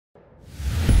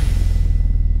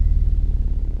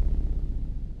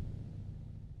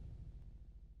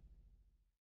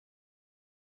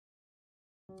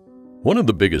One of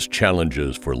the biggest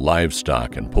challenges for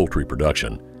livestock and poultry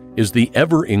production is the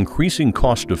ever-increasing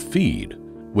cost of feed,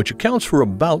 which accounts for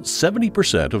about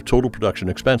 70% of total production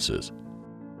expenses.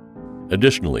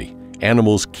 Additionally,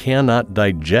 animals cannot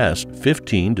digest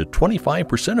 15 to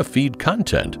 25% of feed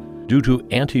content due to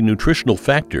anti-nutritional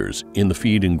factors in the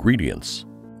feed ingredients.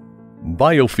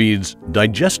 BioFeed's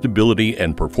Digestibility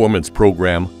and Performance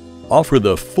Program offer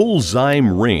the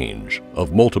Fullzyme range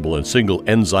of multiple and single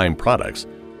enzyme products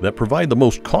that provide the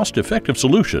most cost-effective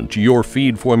solution to your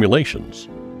feed formulations.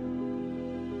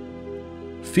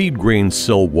 Feed grain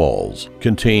cell walls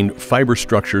contain fiber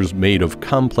structures made of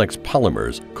complex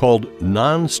polymers called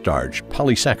non-starch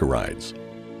polysaccharides.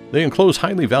 They enclose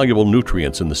highly valuable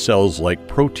nutrients in the cells like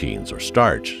proteins or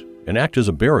starch and act as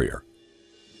a barrier.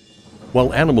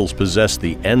 While animals possess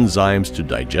the enzymes to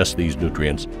digest these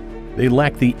nutrients, they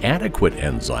lack the adequate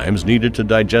enzymes needed to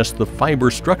digest the fiber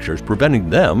structures, preventing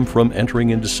them from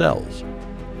entering into cells.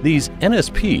 These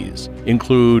NSPs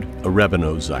include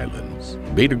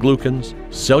arabinoxylans, beta-glucans,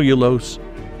 cellulose,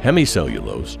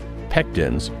 hemicellulose,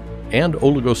 pectins, and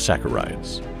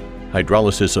oligosaccharides.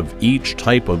 Hydrolysis of each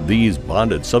type of these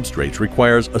bonded substrates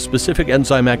requires a specific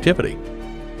enzyme activity.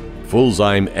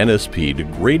 Fullzyme NSP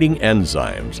degrading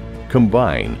enzymes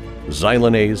combine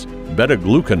xylanase,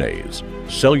 beta-glucanase,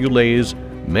 cellulase,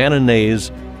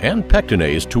 mannanase, and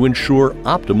pectinase to ensure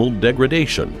optimal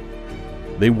degradation.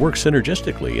 They work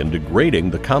synergistically in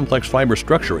degrading the complex fiber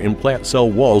structure in plant cell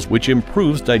walls, which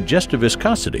improves digestive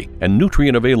viscosity and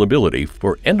nutrient availability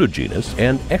for endogenous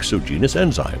and exogenous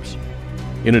enzymes.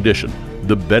 In addition,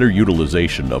 the better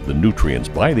utilization of the nutrients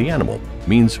by the animal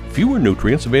means fewer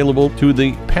nutrients available to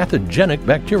the pathogenic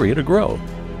bacteria to grow.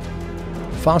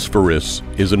 Phosphorus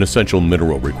is an essential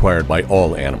mineral required by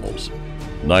all animals.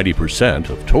 90%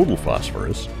 of total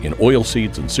phosphorus in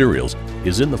oilseeds and cereals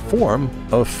is in the form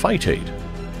of phytate.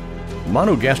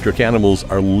 Monogastric animals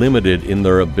are limited in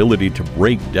their ability to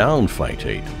break down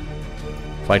phytate.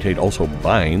 Phytate also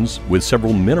binds with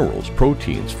several minerals,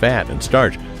 proteins, fat, and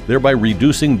starch, thereby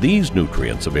reducing these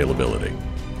nutrients' availability.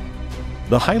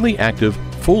 The highly active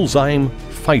Fullzyme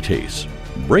phytase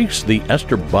breaks the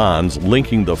ester bonds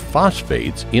linking the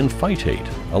phosphates in phytate,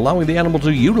 allowing the animal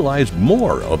to utilize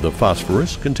more of the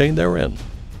phosphorus contained therein.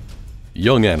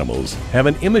 Young animals have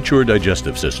an immature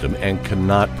digestive system and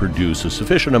cannot produce a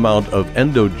sufficient amount of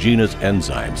endogenous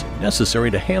enzymes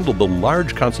necessary to handle the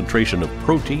large concentration of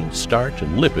protein, starch,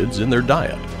 and lipids in their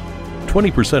diet.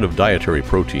 20% of dietary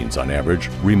proteins on average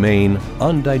remain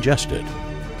undigested.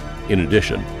 In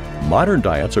addition, modern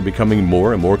diets are becoming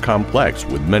more and more complex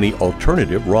with many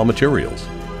alternative raw materials.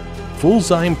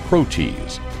 Fullzyme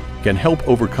Protease can help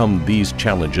overcome these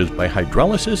challenges by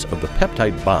hydrolysis of the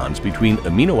peptide bonds between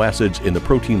amino acids in the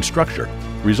protein structure,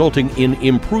 resulting in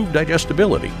improved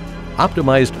digestibility,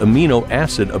 optimized amino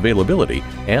acid availability,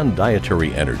 and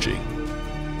dietary energy.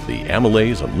 The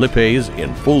amylase and lipase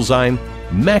in Fullzyme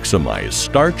maximize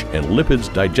starch and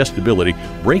lipids digestibility,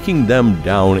 breaking them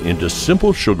down into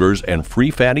simple sugars and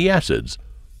free fatty acids,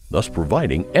 thus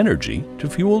providing energy to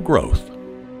fuel growth.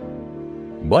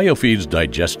 BioFeed's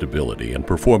digestibility and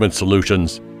performance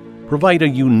solutions provide a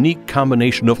unique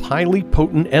combination of highly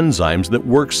potent enzymes that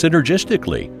work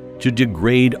synergistically to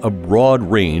degrade a broad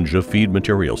range of feed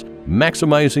materials,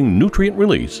 maximizing nutrient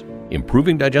release,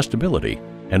 improving digestibility,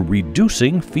 and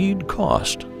reducing feed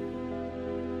cost.